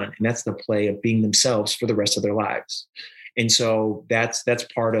ever run. And that's the play of being themselves for the rest of their lives. And so that's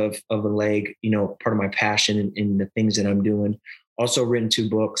part of a leg, part of my passion and the things that I'm doing. Also written 2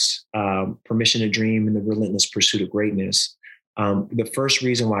 books, Permission to Dream and The Relentless Pursuit of Greatness. The first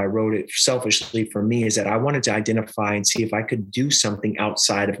reason why I wrote it selfishly for me is that I wanted to identify and see if I could do something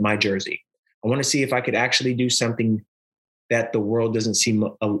outside of my jersey. I want to see if I could actually do something that the world doesn't see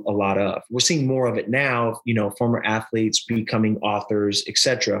a lot of. We're seeing more of it now, former athletes becoming authors, et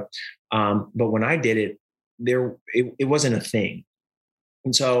cetera. But when I did it, it wasn't a thing.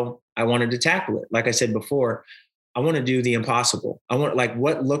 And so I wanted to tackle it. Like I said before, I want to do the impossible. I want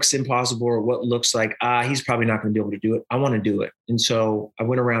what looks impossible or what looks like, he's probably not going to be able to do it. I want to do it. And so I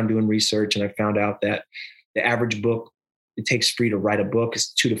went around doing research and I found out that the average book it takes for you to write a book is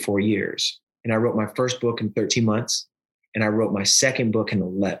 2 to 4 years. And I wrote my first book in 13 months and I wrote my second book in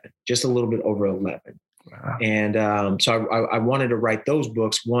 11, just a little bit over 11. Wow. And so I wanted to write those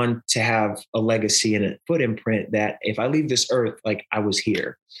books, one, to have a legacy and a foot imprint that if I leave this earth, like I was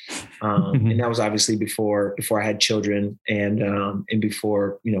here. And that was obviously before I had children and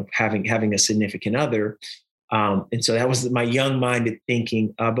before, having a significant other. And so that was my young-minded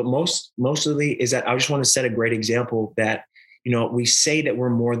thinking. But mostly is that I just want to set a great example that, we say that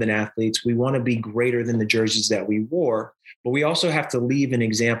we're more than athletes. We want to be greater than the jerseys that we wore, but we also have to leave an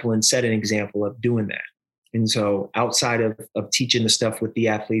example and set an example of doing that. And so outside of teaching the stuff with the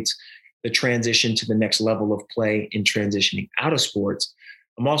athletes, the transition to the next level of play and transitioning out of sports,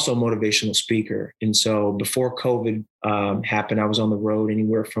 I'm also a motivational speaker. And so before COVID happened, I was on the road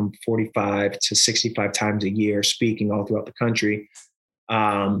anywhere from 45 to 65 times a year, speaking all throughout the country.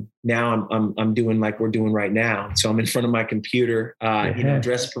 Now I'm doing like we're doing right now. So I'm in front of my computer,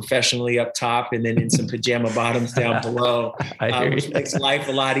 dressed professionally up top and then in some pajama bottoms down below, which makes life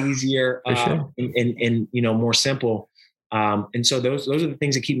a lot easier and more simple. And so those are the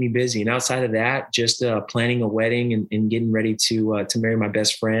things that keep me busy. And outside of that, just planning a wedding and getting ready to marry my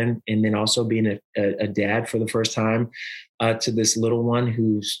best friend. And then also being a dad for the first time to this little one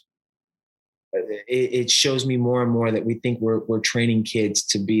who's, it shows me more and more that we think we're training kids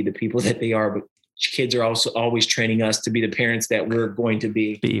to be the people that they are, but kids are also always training us to be the parents that we're going to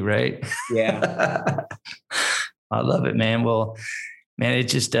be. Right? Yeah. I love it, man. Well, man,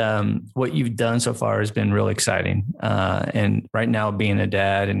 it's just what you've done so far has been really exciting. And right now, being a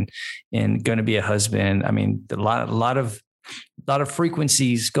dad and going to be a husband, I mean, a lot of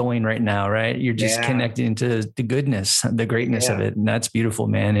frequencies going right now, right? You're just connecting to the goodness, the greatness of it. And that's beautiful,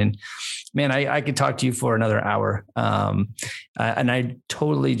 man. And man, I could talk to you for another hour. And I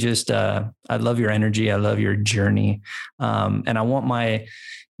totally just, I love your energy. I love your journey. And I want my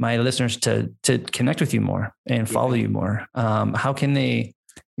listeners to connect with you more and follow you more. How can they,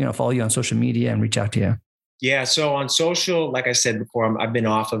 follow you on social media and reach out to you? Yeah. So on social, like I said before, I've been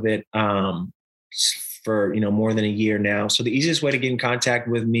off of it, for, more than a year now. So the easiest way to get in contact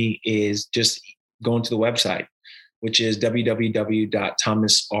with me is just going to the website, which is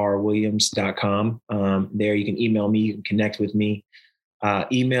www.thomasrwilliams.com. There you can email me, you can connect with me.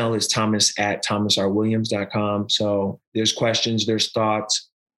 Email is thomas@thomasrwilliams.com. So there's questions, there's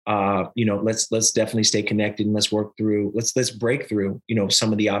thoughts. Let's definitely stay connected and let's work through, let's break through,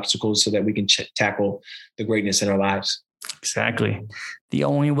 some of the obstacles so that we can tackle the greatness in our lives. Exactly. The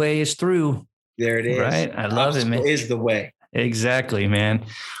only way is through. There it is. Right. I love it, man. Is the way. Exactly, man.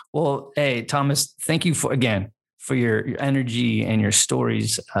 Well, hey, Thomas, thank you for your energy and your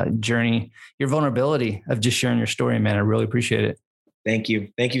stories, journey, your vulnerability of just sharing your story, man. I really appreciate it. Thank you.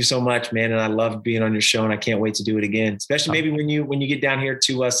 Thank you so much, man. And I love being on your show and I can't wait to do it again, especially maybe when you get down here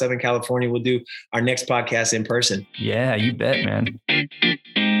to Southern California, we'll do our next podcast in person. Yeah, you bet, man.